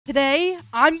Today,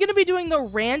 I'm going to be doing the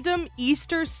random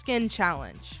Easter skin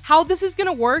challenge. How this is going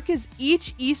to work is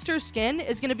each Easter skin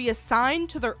is going to be assigned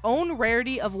to their own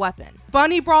rarity of weapon.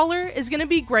 Bunny Brawler is going to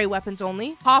be gray weapons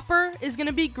only. Hopper is going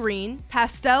to be green.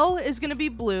 Pastel is going to be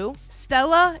blue.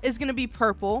 Stella is going to be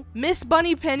purple. Miss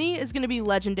Bunny Penny is going to be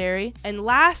legendary. And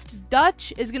last,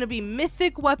 Dutch is going to be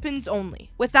mythic weapons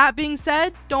only. With that being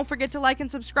said, don't forget to like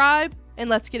and subscribe. And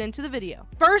let's get into the video.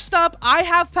 First up, I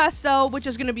have Pastel, which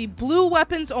is going to be blue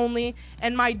weapons only,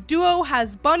 and my duo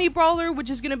has Bunny Brawler, which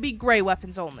is going to be gray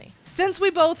weapons only. Since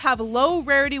we both have low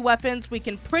rarity weapons, we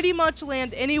can pretty much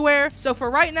land anywhere. So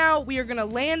for right now, we are going to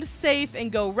land safe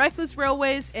and go Reckless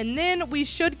Railways, and then we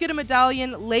should get a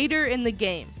medallion later in the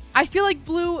game. I feel like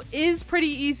blue is pretty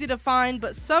easy to find,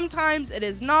 but sometimes it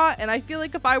is not, and I feel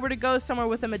like if I were to go somewhere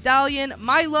with a medallion,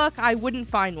 my luck, I wouldn't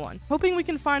find one. Hoping we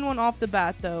can find one off the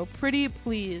bat, though. Pretty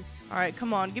please. All right,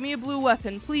 come on. Give me a blue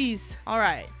weapon, please. All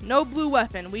right, no blue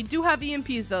weapon. We do have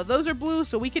EMPs, though. Those are blue,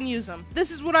 so we can use them.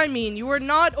 This is what I mean. You are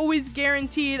not always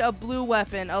guaranteed a blue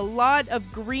weapon. A lot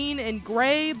of green and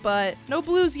gray, but no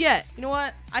blues yet. You know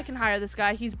what? I can hire this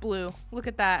guy. He's blue. Look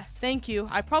at that. Thank you.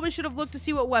 I probably should have looked to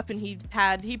see what weapon he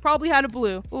had. He probably had a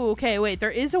blue. Ooh, okay, wait.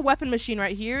 There is a weapon machine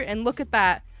right here, and look at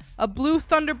that. A blue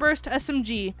Thunderburst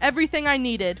SMG. Everything I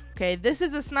needed. Okay, this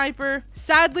is a sniper.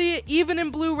 Sadly, even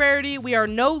in blue rarity, we are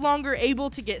no longer able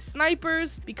to get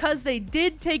snipers because they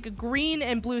did take green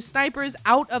and blue snipers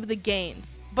out of the game.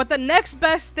 But the next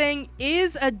best thing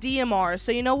is a DMR.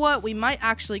 So you know what? We might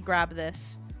actually grab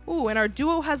this. Ooh, and our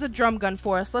duo has a drum gun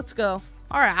for us. Let's go.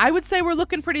 All right, I would say we're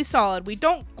looking pretty solid. We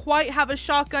don't quite have a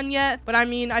shotgun yet, but I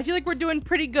mean, I feel like we're doing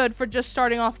pretty good for just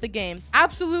starting off the game.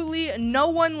 Absolutely no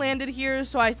one landed here,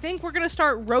 so I think we're going to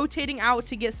start rotating out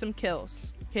to get some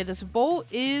kills. Okay, this vault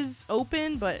is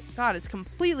open, but God, it's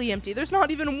completely empty. There's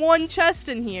not even one chest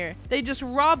in here. They just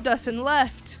robbed us and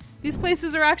left. These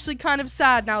places are actually kind of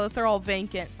sad now that they're all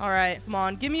vacant. All right, come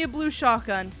on. Give me a blue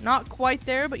shotgun. Not quite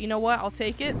there, but you know what? I'll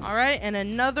take it. All right, and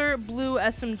another blue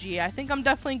SMG. I think I'm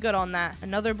definitely good on that.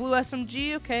 Another blue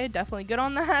SMG. Okay, definitely good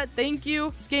on that. Thank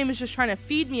you. This game is just trying to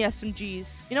feed me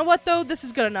SMGs. You know what, though? This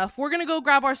is good enough. We're going to go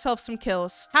grab ourselves some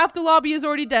kills. Half the lobby is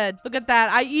already dead. Look at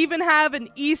that. I even have an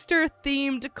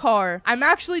Easter-themed car. I'm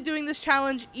actually doing this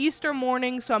challenge Easter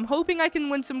morning, so I'm hoping I can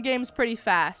win some games pretty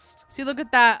fast. See, look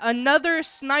at that. Another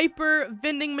sniper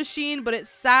vending machine, but it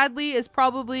sadly is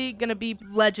probably gonna be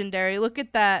legendary. Look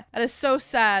at that. That is so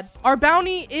sad. Our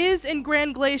bounty is in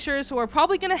Grand Glacier, so we're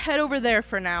probably gonna head over there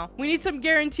for now. We need some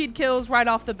guaranteed kills right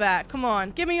off the bat. Come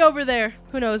on, get me over there.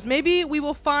 Who knows? Maybe we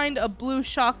will find a blue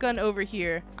shotgun over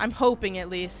here. I'm hoping, at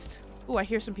least. Ooh, I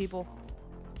hear some people.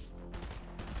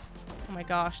 Oh my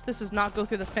gosh, this does not go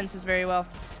through the fences very well.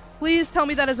 Please tell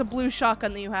me that is a blue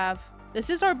shotgun that you have. This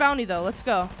is our bounty, though. Let's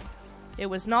go. It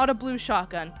was not a blue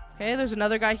shotgun. Okay, there's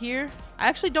another guy here. I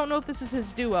actually don't know if this is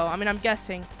his duo. I mean, I'm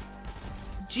guessing.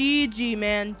 GG,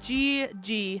 man.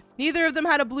 GG. Neither of them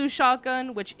had a blue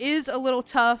shotgun, which is a little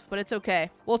tough, but it's okay.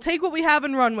 We'll take what we have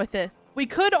and run with it. We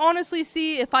could honestly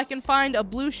see if I can find a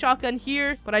blue shotgun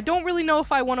here, but I don't really know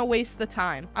if I want to waste the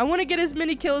time. I want to get as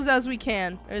many kills as we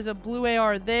can. There's a blue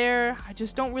AR there. I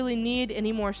just don't really need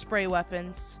any more spray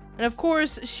weapons. And of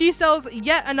course, she sells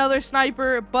yet another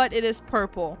sniper, but it is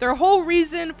purple. Their whole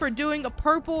reason for doing a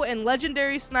purple and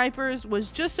legendary snipers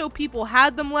was just so people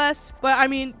had them less. But I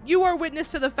mean, you are witness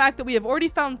to the fact that we have already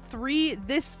found 3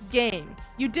 this game.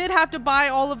 You did have to buy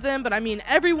all of them, but I mean,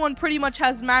 everyone pretty much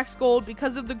has max gold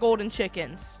because of the golden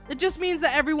chickens. It just means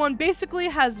that everyone basically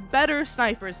has better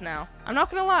snipers now. I'm not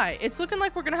gonna lie, it's looking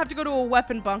like we're gonna have to go to a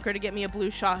weapon bunker to get me a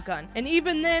blue shotgun. And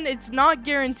even then, it's not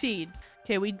guaranteed.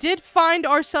 Okay, we did find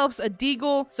ourselves a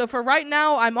deagle, so for right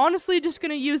now, I'm honestly just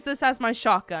gonna use this as my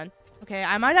shotgun. Okay,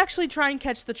 I might actually try and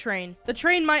catch the train. The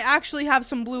train might actually have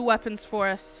some blue weapons for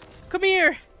us. Come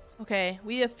here! Okay,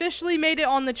 we officially made it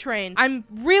on the train. I'm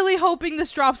really hoping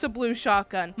this drops a blue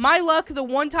shotgun. My luck, the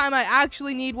one time I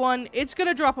actually need one, it's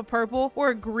gonna drop a purple or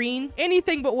a green.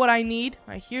 Anything but what I need.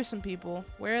 I hear some people.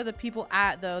 Where are the people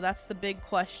at, though? That's the big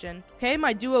question. Okay,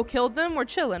 my duo killed them. We're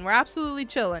chilling. We're absolutely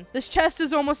chilling. This chest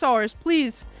is almost ours.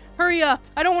 Please, hurry up.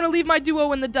 I don't want to leave my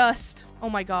duo in the dust. Oh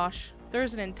my gosh.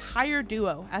 There's an entire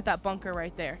duo at that bunker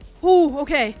right there. Ooh,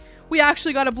 okay. We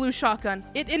actually got a blue shotgun.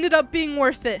 It ended up being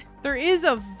worth it. There is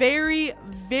a very,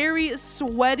 very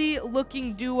sweaty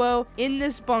looking duo in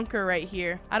this bunker right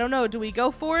here. I don't know. Do we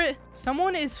go for it?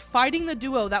 Someone is fighting the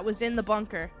duo that was in the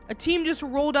bunker. A team just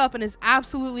rolled up and is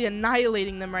absolutely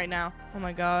annihilating them right now. Oh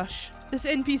my gosh. This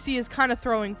NPC is kind of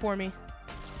throwing for me.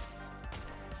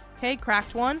 Okay,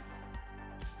 cracked one.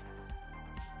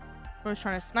 Bro's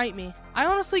trying to snipe me. I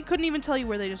honestly couldn't even tell you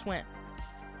where they just went.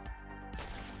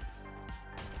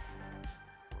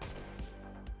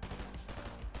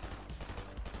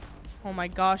 Oh my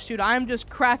gosh, dude. I'm just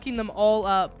cracking them all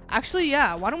up. Actually,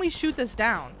 yeah. Why don't we shoot this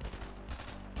down?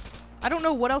 I don't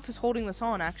know what else is holding this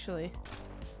on, actually.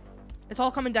 It's all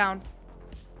coming down.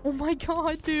 Oh my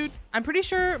god, dude. I'm pretty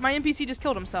sure my NPC just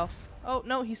killed himself. Oh,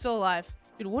 no. He's still alive.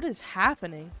 Dude, what is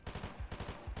happening?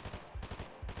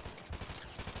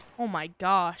 Oh my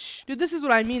gosh. Dude, this is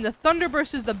what I mean. The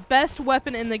Thunderburst is the best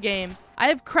weapon in the game. I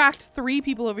have cracked 3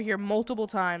 people over here multiple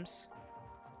times.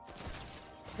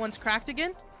 One's cracked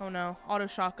again? Oh no. Auto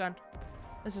shotgun.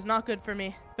 This is not good for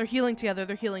me. They're healing together.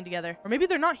 They're healing together. Or maybe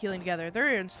they're not healing together.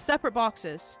 They're in separate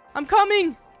boxes. I'm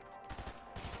coming!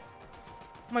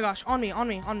 Oh my gosh. On me, on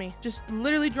me, on me. Just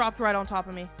literally dropped right on top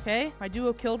of me. Okay. My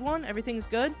duo killed one. Everything's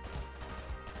good.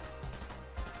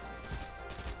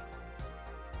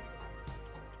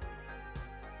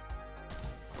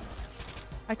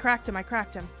 I cracked him. I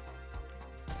cracked him.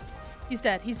 He's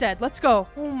dead. He's dead. Let's go.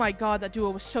 Oh my god, that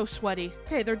duo was so sweaty.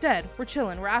 Okay, they're dead. We're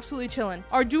chilling. We're absolutely chilling.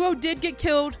 Our duo did get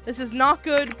killed. This is not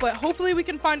good, but hopefully we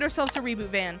can find ourselves a reboot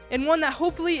van. And one that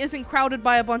hopefully isn't crowded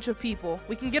by a bunch of people.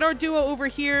 We can get our duo over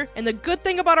here. And the good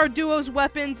thing about our duo's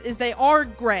weapons is they are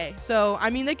gray. So, I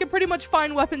mean, they can pretty much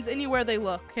find weapons anywhere they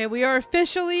look. Okay, we are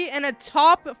officially in a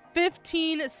top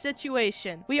 15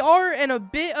 situation. We are in a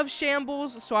bit of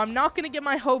shambles, so I'm not going to get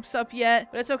my hopes up yet.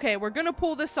 But it's okay. We're going to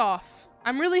pull this off.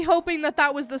 I'm really hoping that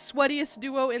that was the sweatiest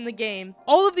duo in the game.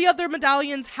 All of the other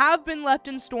medallions have been left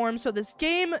in Storm, so this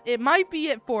game, it might be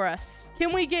it for us.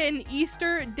 Can we get an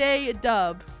Easter Day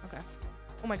dub? Okay.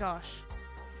 Oh my gosh.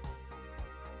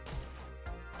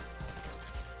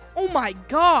 Oh my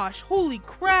gosh. Holy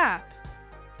crap.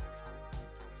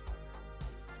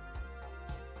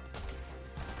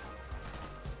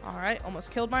 All right. Almost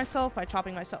killed myself by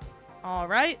chopping myself. All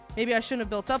right. Maybe I shouldn't have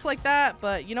built up like that,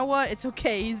 but you know what? It's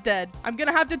okay. He's dead. I'm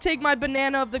gonna have to take my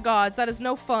banana of the gods. That is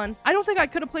no fun. I don't think I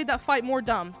could have played that fight more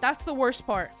dumb. That's the worst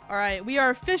part. All right. We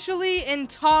are officially in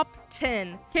top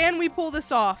 10. Can we pull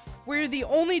this off? We're the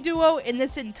only duo in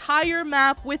this entire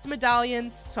map with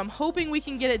medallions, so I'm hoping we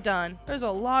can get it done. There's a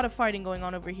lot of fighting going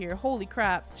on over here. Holy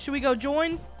crap. Should we go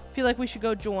join? I feel like we should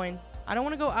go join. I don't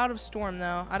want to go out of Storm,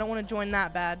 though. I don't want to join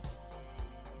that bad.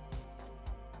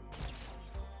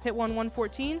 Hit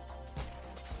 114.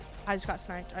 I just got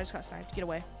sniped. I just got sniped. Get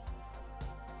away.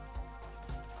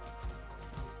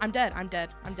 I'm dead. I'm dead.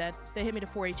 I'm dead. They hit me to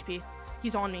 4 HP.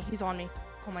 He's on me. He's on me.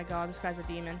 Oh my god, this guy's a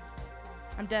demon.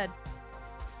 I'm dead.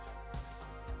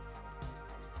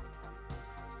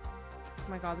 Oh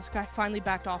my god, this guy finally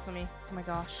backed off of me. Oh my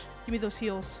gosh. Give me those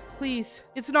heals. Please.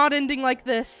 It's not ending like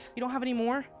this. You don't have any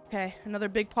more? Okay, another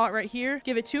big pot right here.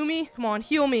 Give it to me. Come on,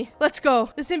 heal me. Let's go.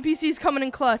 This NPC is coming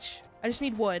in clutch. I just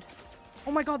need wood.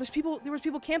 Oh my god, there was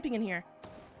people camping in here.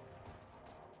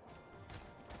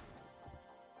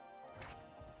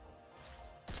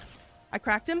 I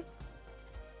cracked him.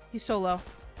 He's so low.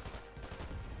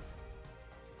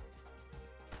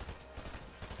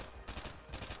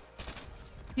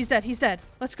 He's dead. He's dead.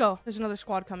 Let's go. There's another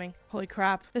squad coming. Holy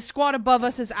crap. This squad above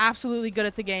us is absolutely good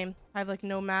at the game. I have like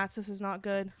no mats. This is not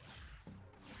good.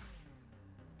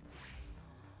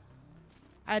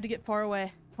 I had to get far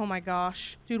away. Oh my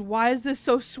gosh. Dude, why is this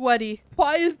so sweaty?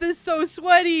 Why is this so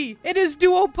sweaty? It is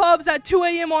duo pubs at 2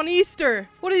 a.m. on Easter.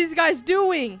 What are these guys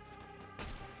doing?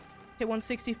 Hit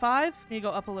 165. Need to go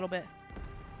up a little bit.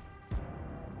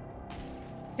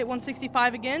 Hit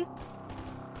 165 again.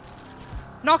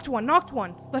 Knocked one. Knocked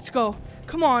one. Let's go.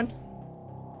 Come on.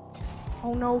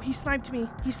 Oh no, he sniped me.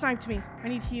 He sniped me. I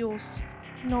need heals.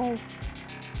 No.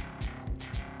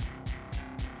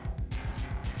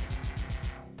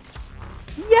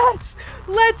 Yes!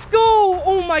 Let's go!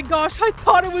 Oh my gosh, I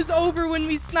thought it was over when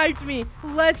we sniped me.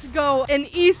 Let's go. An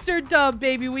Easter dub,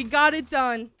 baby. We got it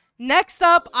done. Next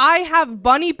up, I have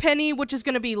Bunny Penny, which is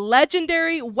going to be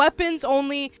legendary weapons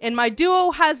only, and my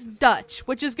duo has Dutch,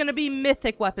 which is going to be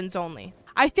mythic weapons only.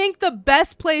 I think the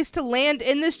best place to land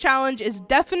in this challenge is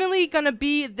definitely gonna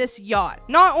be this yacht.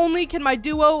 Not only can my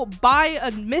duo buy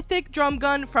a mythic drum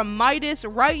gun from Midas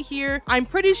right here, I'm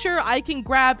pretty sure I can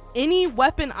grab any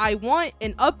weapon I want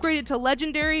and upgrade it to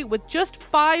legendary with just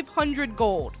 500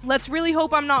 gold. Let's really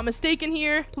hope I'm not mistaken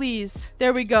here. Please.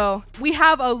 There we go. We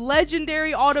have a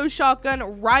legendary auto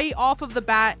shotgun right off of the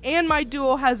bat, and my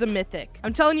duo has a mythic.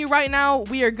 I'm telling you right now,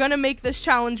 we are gonna make this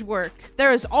challenge work.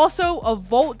 There is also a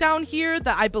vault down here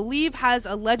that I believe has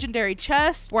a legendary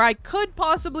chest where I could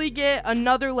possibly get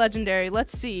another legendary.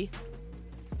 Let's see.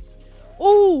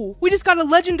 Oh, we just got a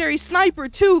legendary sniper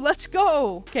too. Let's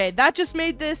go. Okay, that just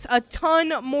made this a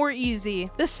ton more easy.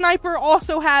 This sniper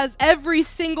also has every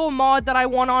single mod that I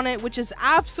want on it, which is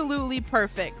absolutely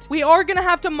perfect. We are gonna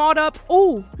have to mod up.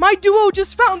 Oh, my duo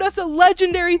just found us a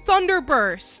legendary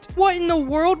Thunderburst. What in the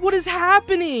world? What is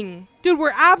happening? Dude,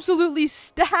 we're absolutely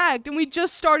stacked and we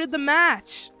just started the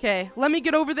match. Okay, let me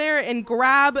get over there and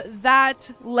grab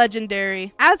that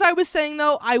legendary. As I was saying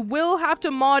though, I will have to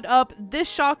mod up this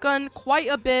shotgun quite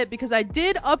a bit because I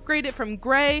did upgrade it from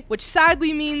gray, which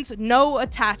sadly means no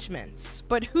attachments.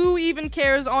 But who even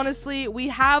cares, honestly? We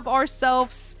have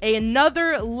ourselves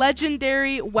another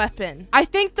legendary weapon. I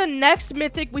think the next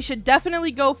mythic we should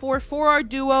definitely go for our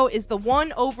duo is the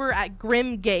one over at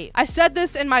Grim Gate. I said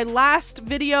this in my last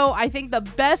video. I think the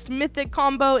best mythic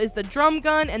combo is the drum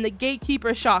gun and the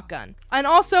gatekeeper shotgun. And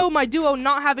also my duo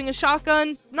not having a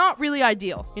shotgun, not really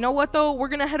ideal. You know what though? We're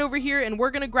gonna head over here and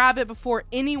we're gonna grab it before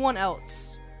anyone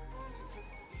else.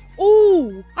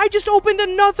 Oh, I just opened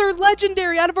another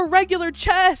legendary out of a regular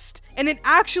chest. And it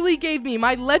actually gave me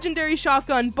my legendary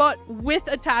shotgun, but with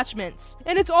attachments.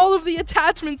 And it's all of the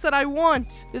attachments that I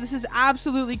want. This is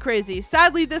absolutely crazy.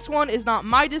 Sadly, this one is not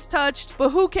Midas touched, but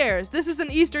who cares? This is an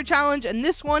Easter challenge, and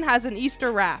this one has an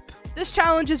Easter wrap. This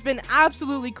challenge has been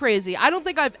absolutely crazy. I don't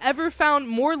think I've ever found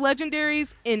more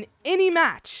legendaries in any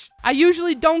match. I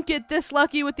usually don't get this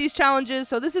lucky with these challenges,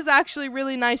 so this is actually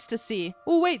really nice to see.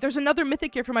 Oh, wait, there's another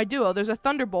mythic here for my duo. There's a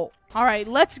Thunderbolt. All right,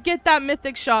 let's get that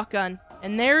mythic shotgun.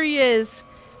 And there he is.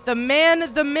 The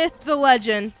man, the myth, the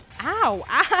legend. Ow,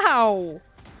 ow.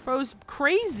 Bro's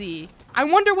crazy. I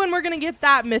wonder when we're going to get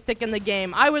that mythic in the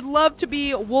game. I would love to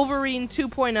be Wolverine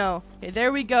 2.0. Okay,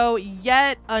 there we go.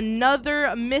 Yet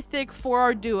another mythic for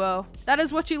our duo. That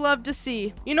is what you love to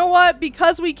see. You know what?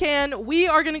 Because we can, we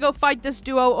are going to go fight this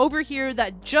duo over here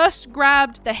that just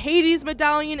grabbed the Hades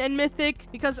medallion and mythic.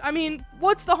 Because, I mean,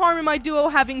 what's the harm in my duo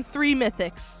having 3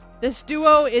 mythics? This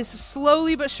duo is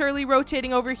slowly but surely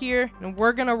rotating over here, and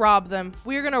we're gonna rob them.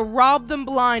 We're gonna rob them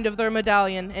blind of their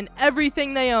medallion and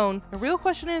everything they own. The real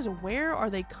question is, where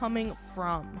are they coming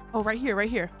from? Oh, right here,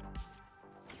 right here.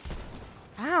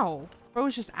 Ow. Bro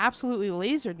has just absolutely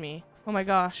lasered me. Oh my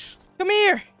gosh. Come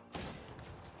here! Oh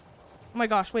my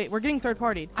gosh, wait, we're getting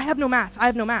third-partied. I have no mats. I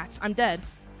have no mats. I'm dead.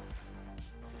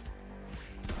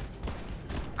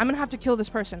 I'm gonna have to kill this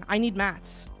person. I need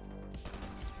mats.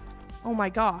 Oh my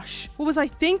gosh. What was I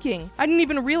thinking? I didn't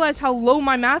even realize how low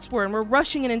my mats were, and we're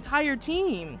rushing an entire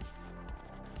team.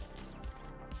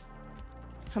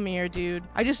 Come here, dude.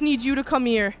 I just need you to come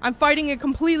here. I'm fighting a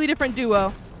completely different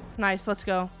duo. Nice, let's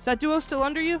go. Is that duo still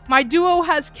under you? My duo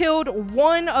has killed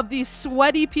one of these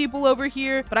sweaty people over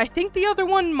here, but I think the other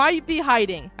one might be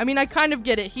hiding. I mean, I kind of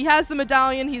get it. He has the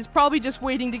medallion. He's probably just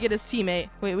waiting to get his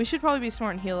teammate. Wait, we should probably be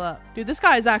smart and heal up. Dude, this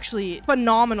guy is actually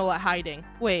phenomenal at hiding.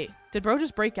 Wait, did bro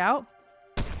just break out?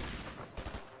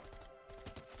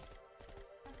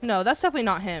 No, that's definitely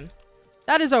not him.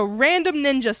 That is a random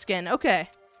ninja skin. Okay.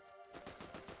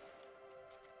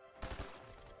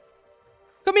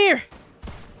 Come here.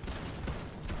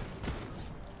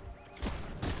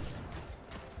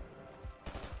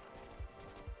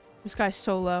 This guy's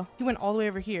so low. He went all the way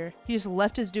over here. He just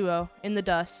left his duo in the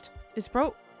dust. Is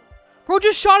bro... Bro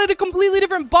just shot at a completely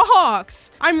different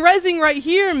box. I'm rezzing right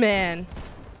here, man.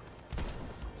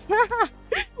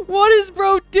 What is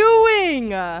bro doing?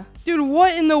 Dude,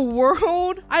 what in the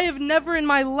world? I have never in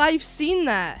my life seen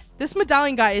that. This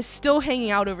medallion guy is still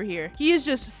hanging out over here. He is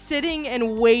just sitting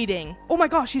and waiting. Oh my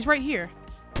gosh, he's right here.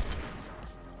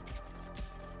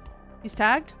 He's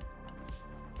tagged.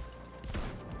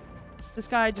 This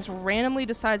guy just randomly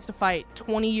decides to fight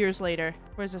 20 years later.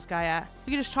 Where's this guy at?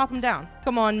 We can just chop him down.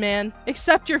 Come on, man.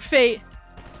 Accept your fate.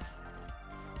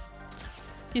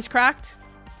 He's cracked.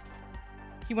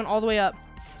 He went all the way up.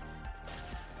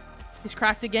 He's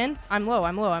cracked again. I'm low,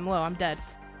 I'm low, I'm low. I'm dead.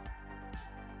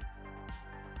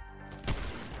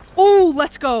 Oh,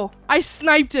 let's go. I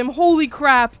sniped him. Holy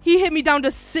crap. He hit me down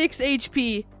to 6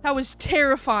 HP. That was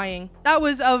terrifying. That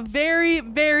was a very,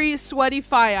 very sweaty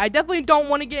fight. I definitely don't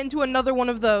want to get into another one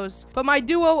of those. But my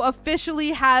duo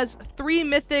officially has 3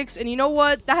 mythics, and you know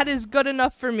what? That is good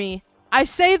enough for me. I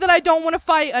say that I don't want to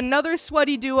fight another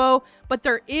sweaty duo, but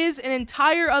there is an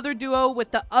entire other duo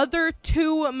with the other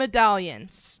 2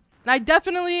 medallions. And I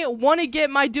definitely want to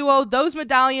get my duo those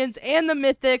medallions and the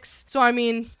mythics. So, I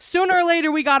mean, sooner or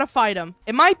later, we gotta fight them.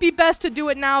 It might be best to do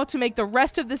it now to make the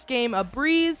rest of this game a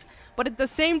breeze. But at the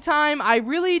same time, I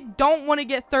really don't want to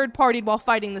get third-partied while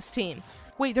fighting this team.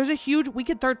 Wait, there's a huge... We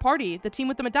could third-party the team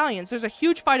with the medallions. There's a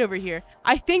huge fight over here.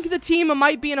 I think the team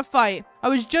might be in a fight. I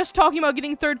was just talking about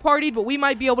getting third-partied, but we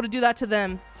might be able to do that to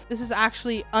them. This is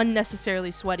actually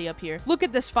unnecessarily sweaty up here. Look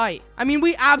at this fight. I mean,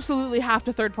 we absolutely have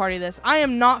to third party this. I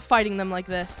am not fighting them like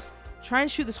this. Try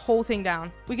and shoot this whole thing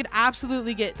down. We could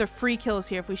absolutely get the free kills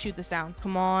here if we shoot this down.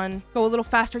 Come on. Go a little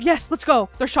faster. Yes, let's go.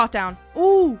 They're shot down.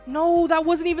 Oh, no, that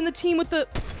wasn't even the team with the...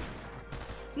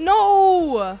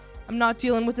 No! I'm not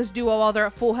dealing with this duo while they're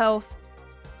at full health.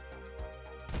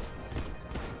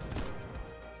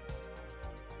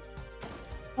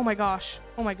 Oh my gosh.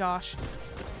 Oh my gosh.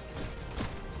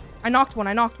 I knocked one.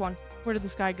 I knocked one. Where did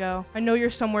this guy go? I know you're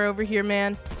somewhere over here,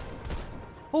 man.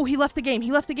 Oh, he left the game.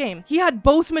 He left the game. He had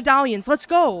both medallions. Let's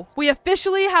go. We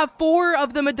officially have 4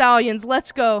 of the medallions.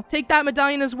 Let's go. Take that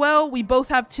medallion as well. We both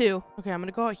have 2. Okay, I'm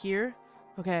gonna go out here.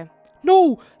 Okay.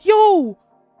 No! Yo!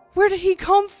 Where did he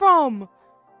come from?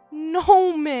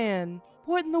 No, man.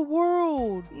 What in the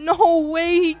world? No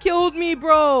way he killed me,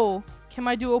 bro. Can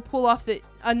my duo pull off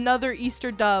another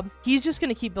Easter dub? He's just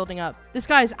gonna keep building up. This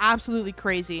guy is absolutely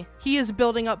crazy. He is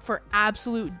building up for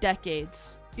absolute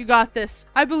decades. You got this.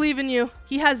 I believe in you.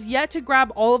 He has yet to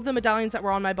grab all of the medallions that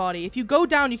were on my body. If you go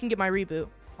down, you can get my reboot.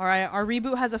 All right, our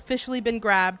reboot has officially been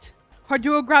grabbed. Our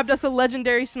duo grabbed us a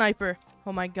legendary sniper.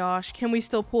 Oh my gosh, can we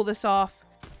still pull this off?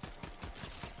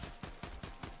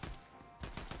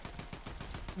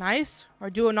 Nice. Our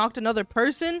duo knocked another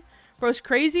person. Bro's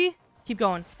crazy. Keep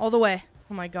going. All the way.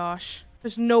 Oh my gosh.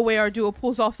 There's no way our duo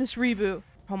pulls off this reboot.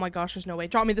 Oh my gosh, there's no way.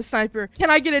 Drop me the sniper. Can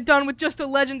I get it done with just a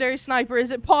legendary sniper?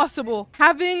 Is it possible?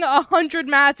 Having 100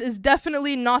 mats is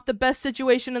definitely not the best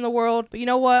situation in the world. But you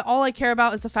know what? All I care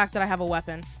about is the fact that I have a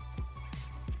weapon.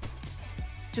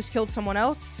 Just killed someone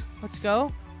else. Let's go.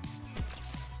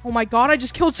 Oh my god, I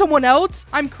just killed someone else?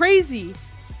 I'm crazy.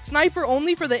 Sniper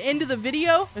only for the end of the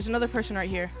video. There's another person right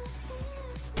here.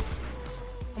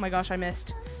 Oh my gosh, I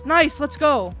missed. Nice, let's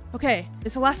go. Okay,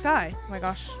 it's the last guy. Oh my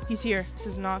gosh, he's here. This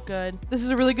is not good. This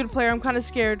is a really good player. I'm kind of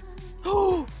scared.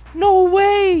 Oh, no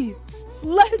way.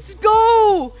 Let's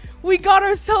go. We got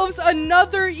ourselves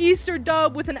another Easter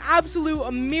dub with an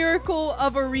absolute miracle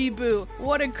of a reboot.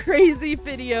 What a crazy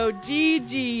video.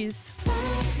 GG's.